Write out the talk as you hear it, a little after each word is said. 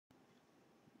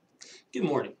Good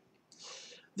morning.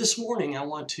 This morning I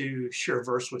want to share a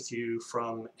verse with you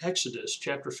from Exodus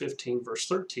chapter 15 verse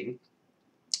 13.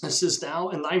 It says, "Thou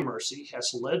in thy mercy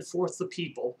hast led forth the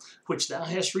people, which thou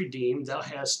hast redeemed, thou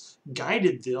hast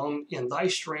guided them in thy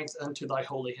strength unto thy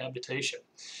holy habitation."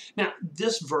 Now,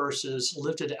 this verse is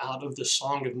lifted out of the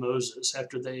Song of Moses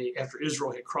after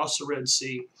Israel had crossed the Red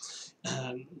Sea,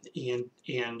 and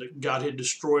God had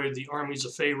destroyed the armies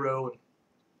of Pharaoh.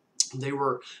 They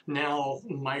were now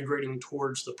migrating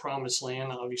towards the promised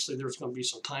land. Obviously, there's going to be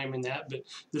some time in that, but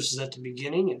this is at the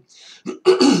beginning.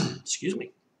 And excuse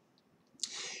me.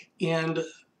 And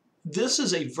this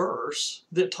is a verse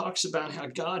that talks about how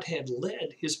God had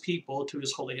led his people to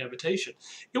his holy habitation.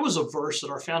 It was a verse that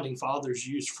our founding fathers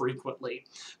used frequently.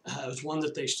 It was one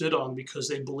that they stood on because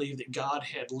they believed that God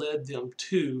had led them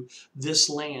to this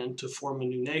land to form a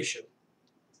new nation.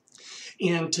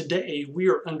 And today we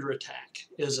are under attack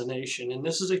as a nation, and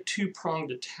this is a two-pronged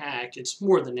attack. It's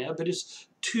more than that, but it's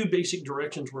two basic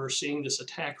directions we're seeing this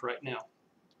attack right now.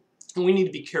 And we need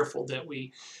to be careful that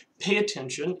we pay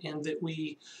attention and that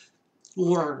we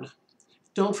learn.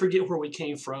 Don't forget where we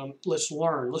came from. Let's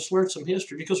learn. Let's learn some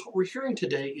history, because what we're hearing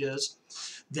today is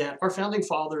that our founding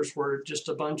fathers were just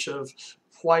a bunch of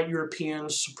white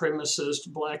Europeans, supremacists,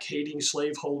 black-hating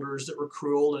slaveholders that were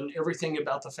cruel, and everything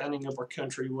about the founding of our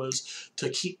country was to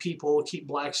keep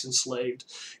blacks enslaved.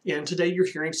 And today you're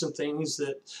hearing some things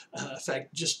that, in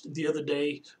fact, just the other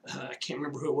day, I can't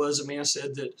remember who it was, a man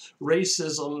said that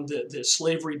racism, that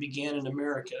slavery began in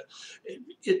America.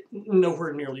 It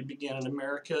nowhere nearly began in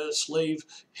America.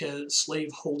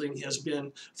 Slaveholding has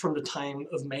been from the time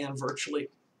of man virtually.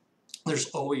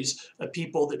 There's always a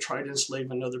people that try to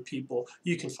enslave another people.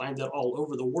 You can find that all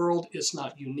over the world. It's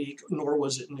not unique, nor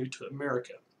was it new to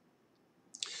America.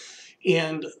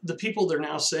 And the people they're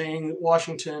now saying,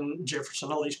 Washington,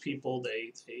 Jefferson, all these people,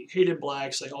 they hated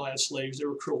blacks, they all had slaves, they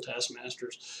were cruel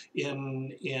taskmasters.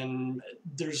 And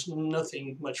there's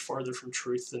nothing much farther from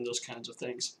truth than those kinds of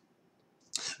things.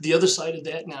 The other side of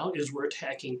that now is we're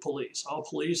attacking police. All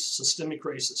police, systemic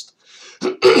racist.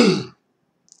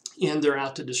 And they're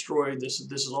out to destroy. This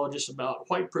is all just about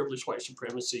white privilege, white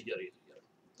supremacy, yada, yada, yada.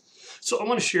 So I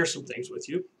want to share some things with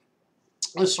you.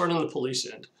 Let's start on the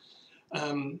police end.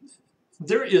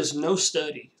 There is no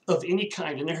study of any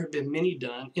kind, and there have been many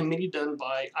done, and many done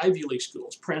by Ivy League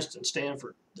schools, Princeton,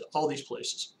 Stanford, all these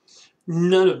places.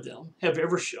 None of them have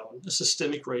ever shown a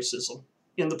systemic racism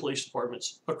in the police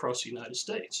departments across the United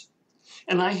States.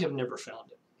 And I have never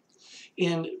found it.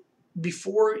 And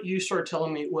before you start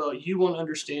telling me, well, you won't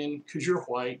understand because you're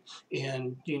white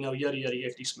and, yada, yada,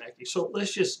 yakety smacky. So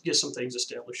let's just get some things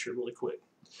established here really quick.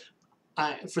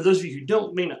 For those of you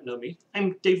who may not know me,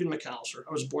 I'm David McAllister.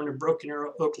 I was born in Broken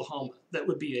Arrow, Oklahoma. That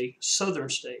would be a southern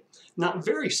state. Not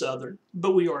very southern,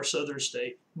 but we are a southern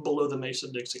state below the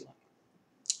Mason-Dixie line.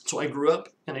 So I grew up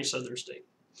in a southern state.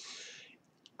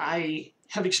 I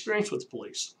have experience with the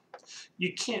police.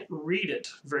 You can't read it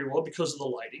very well because of the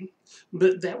lighting,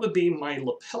 but that would be my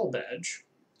lapel badge,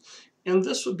 and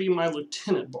this would be my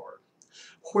lieutenant bar,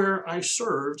 where I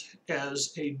served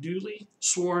as a duly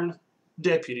sworn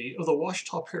deputy of the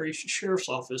Ouachita Parish Sheriff's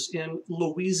Office in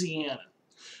Louisiana,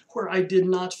 where I did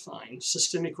not find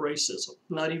systemic racism,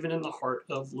 not even in the heart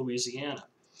of Louisiana.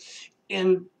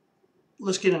 And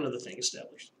let's get another thing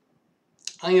established.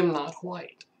 I am not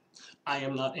white. I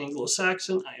am not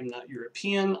Anglo-Saxon, I am not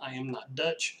European, I am not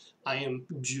Dutch, I am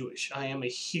Jewish, I am a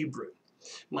Hebrew.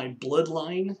 My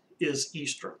bloodline is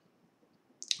Eastern.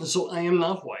 So I am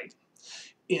not white,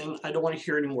 and I don't want to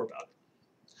hear any more about it.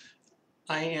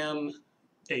 I am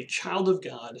a child of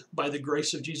God by the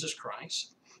grace of Jesus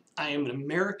Christ. I am an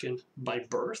American by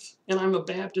birth, and I'm a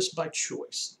Baptist by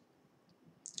choice.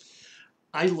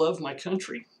 I love my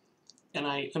country, and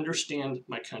I understand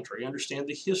my country. I understand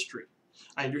the history.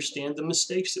 I understand the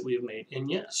mistakes that we have made. And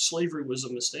yes, slavery was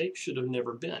a mistake, should have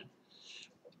never been.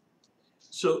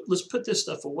 So let's put this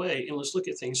stuff away and let's look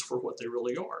at things for what they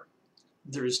really are.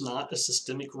 There is not a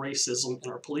systemic racism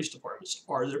in our police departments.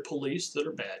 Are there police that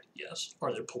are bad? Yes.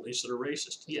 Are there police that are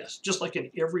racist? Yes. Just like in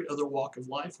every other walk of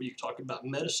life where you talk about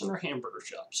medicine or hamburger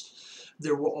shops,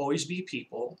 there will always be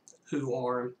people who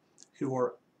are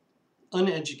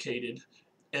uneducated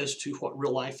as to what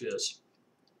real life is.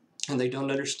 And they don't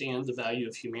understand the value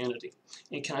of humanity.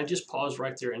 And can I just pause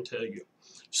right there and tell you,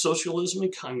 socialism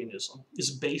and communism is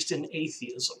based in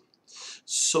atheism.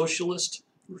 Socialist,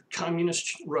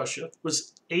 communist Russia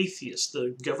was atheist.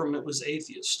 The government was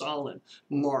atheist. Stalin,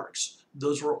 Marx,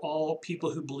 those were all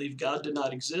people who believed God did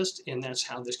not exist, and that's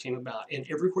how this came about. And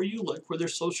everywhere you look, where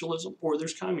there's socialism or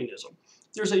there's communism,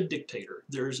 there's a dictator.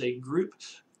 There's a group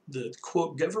the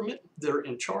quote government. They're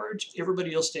in charge.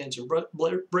 Everybody else stands in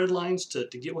bread lines to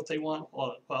get what they want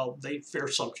while they fare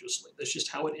sumptuously. That's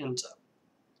just how it ends up.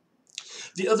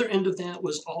 The other end of that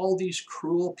was all these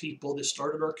cruel people that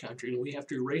started our country, and we have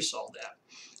to erase all that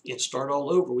and start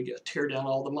all over. We got to tear down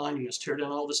all the monuments, tear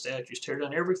down all the statues, tear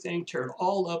down everything, tear it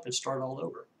all up and start all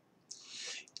over.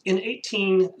 In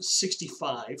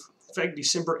 1865, in fact,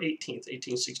 December 18th,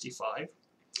 1865,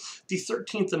 the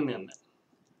 13th Amendment,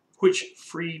 which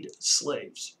freed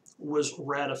slaves, was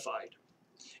ratified.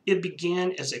 It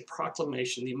began as a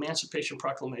proclamation, the Emancipation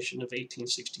Proclamation of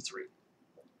 1863.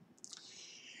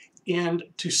 And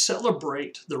to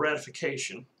celebrate the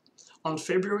ratification, on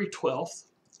February 12th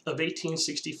of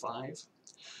 1865,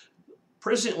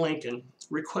 President Lincoln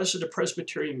requested a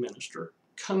Presbyterian minister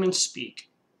come and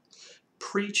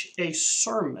preach a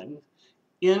sermon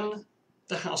in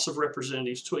the House of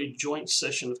Representatives to a joint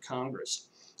session of Congress.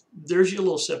 There's your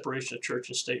little separation of church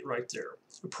and state right there.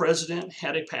 The president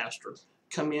had a pastor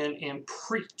come in and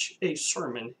preach a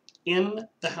sermon in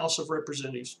the House of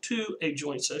Representatives to a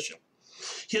joint session.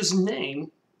 His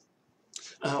name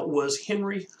was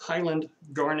Henry Highland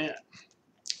Garnet.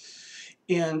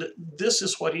 And this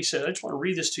is what he said. I just want to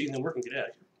read this to you and then we're going to get out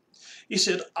of here. He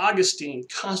said, Augustine,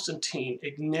 Constantine,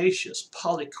 Ignatius,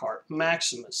 Polycarp,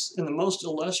 Maximus, and the most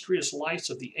illustrious lights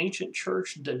of the ancient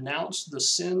church denounced the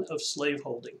sin of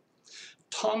slaveholding.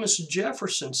 Thomas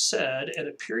Jefferson said at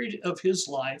a period of his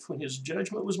life when his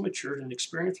judgment was matured and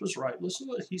experience was ripe, listen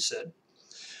to what he said,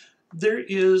 there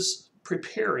is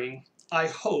preparing, I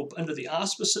hope, under the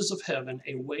auspices of heaven,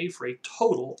 a way for a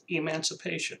total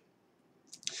emancipation.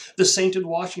 The sainted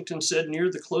Washington said near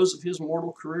the close of his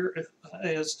mortal career,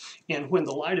 and when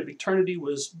the light of eternity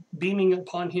was beaming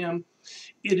upon him,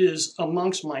 it is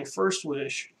amongst my first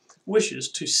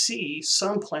wishes to see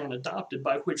some plan adopted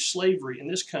by which slavery in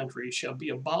this country shall be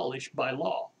abolished by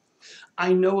law.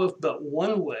 I know of but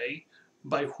one way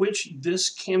by which this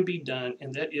can be done,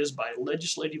 and that is by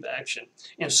legislative action.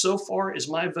 And so far as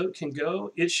my vote can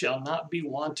go, it shall not be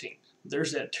wanting.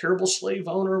 There's that terrible slave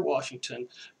owner, Washington,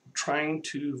 trying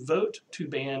to vote to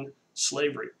ban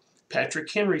slavery.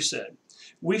 Patrick Henry said,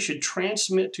 we should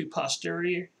transmit to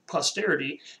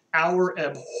posterity our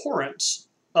abhorrence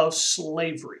of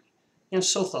slavery. And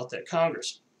so thought that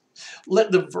Congress.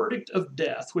 Let the verdict of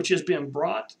death, which has been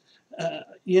brought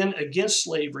in against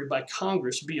slavery by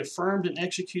Congress, be affirmed and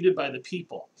executed by the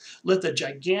people. Let the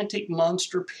gigantic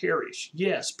monster perish.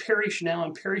 Yes, perish now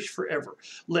and perish forever.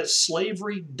 Let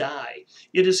slavery die.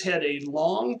 It has had a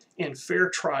long and fair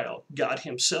trial. God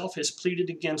himself has pleaded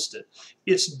against it.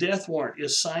 Its death warrant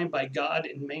is signed by God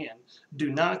and man. Do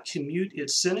not commute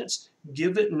its sentence.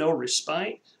 Give it no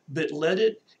respite, but let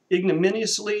it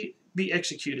ignominiously be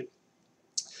executed.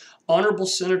 Honorable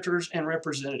senators and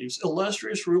representatives,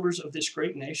 illustrious rulers of this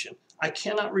great nation, I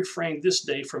cannot refrain this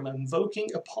day from invoking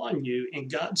upon you in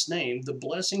God's name the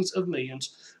blessings of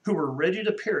millions who were ready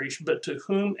to perish, but to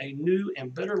whom a new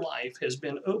and better life has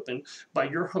been opened by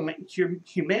your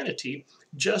humanity,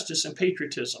 justice, and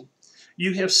patriotism.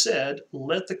 You have said,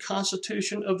 let the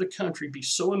Constitution of the country be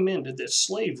so amended that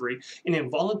slavery and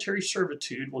involuntary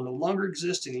servitude will no longer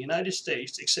exist in the United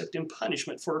States except in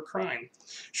punishment for a crime.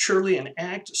 Surely an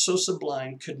act so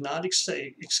sublime could not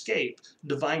escape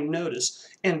divine notice,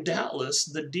 and doubtless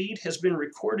the deed has been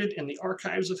recorded in the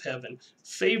archives of heaven.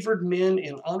 Favored men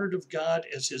and honored of God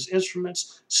as his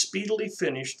instruments speedily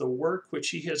finish the work which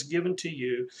he has given to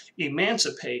you.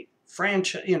 Emancipate,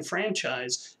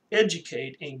 enfranchise,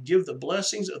 educate, and give the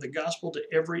blessings of the gospel to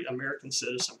every American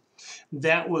citizen.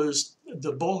 That was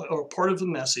the part of the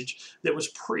message that was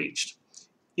preached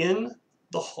in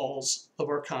the halls of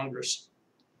our Congress.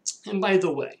 And by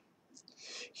the way,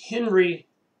 Henry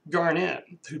Garnet,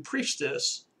 who preached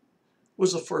this,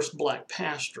 was the first black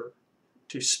pastor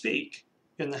to speak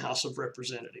in the House of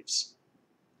Representatives.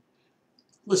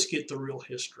 Let's get the real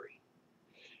history.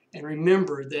 And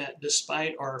remember that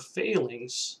despite our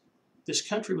failings, this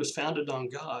country was founded on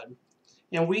God,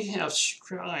 and we have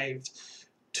strived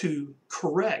to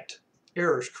correct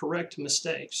errors, correct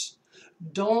mistakes.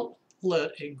 Don't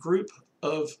let a group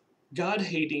of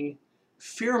God-hating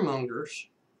fearmongers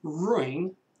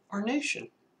ruin our nation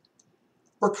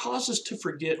or cause us to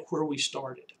forget where we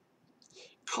started,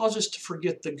 cause us to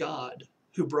forget the God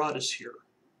who brought us here.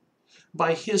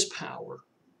 By his power,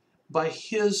 by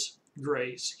his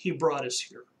grace, he brought us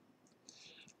here.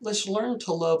 Let's learn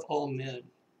to love all men,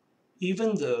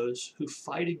 even those who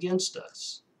fight against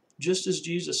us. Just as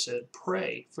Jesus said,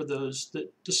 pray for those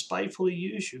that despitefully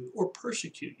use you or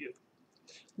persecute you.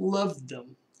 Love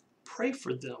them, pray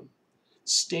for them,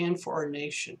 stand for our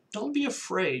nation. Don't be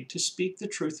afraid to speak the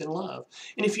truth in love.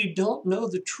 And if you don't know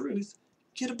the truth,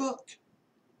 get a book.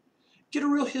 Get a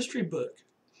real history book.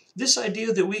 This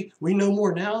idea that we know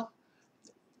more now,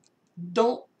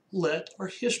 don't let our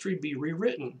history be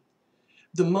rewritten.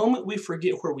 The moment we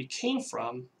forget where we came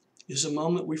from is the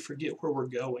moment we forget where we're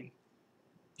going,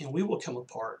 and we will come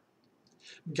apart.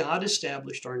 God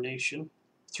established our nation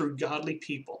through godly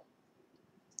people.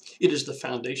 It is the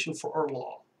foundation for our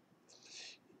law,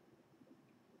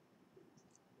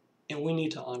 and we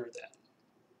need to honor that.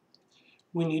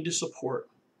 We need to support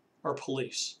our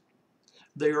police.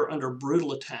 They are under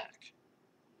brutal attack.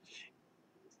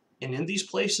 And in these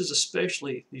places,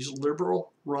 especially these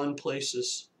liberal-run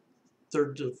places,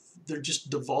 they're just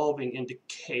devolving into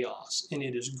chaos, and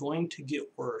it is going to get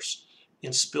worse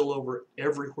and spill over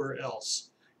everywhere else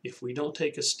if we don't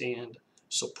take a stand,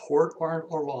 support our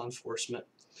law enforcement,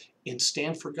 and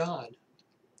stand for God.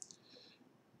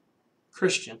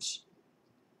 Christians,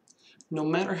 no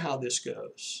matter how this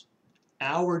goes,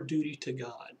 our duty to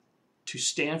God, to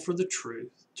stand for the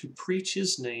truth, to preach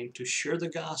His name, to share the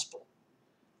gospel,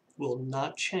 will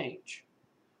not change.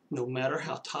 No matter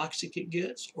how toxic it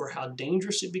gets or how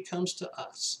dangerous it becomes to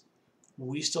us,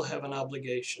 we still have an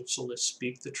obligation. So let's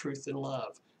speak the truth in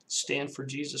love. Stand for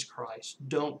Jesus Christ.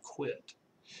 Don't quit.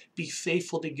 Be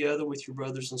faithful together with your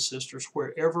brothers and sisters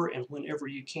wherever and whenever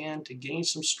you can to gain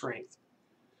some strength.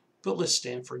 But let's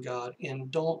stand for God and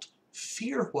don't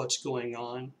fear what's going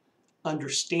on.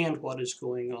 Understand what is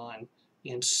going on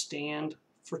and stand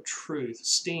for truth.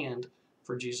 Stand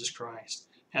for Jesus Christ.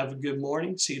 Have a good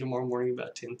morning. See you tomorrow morning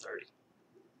about 10:30.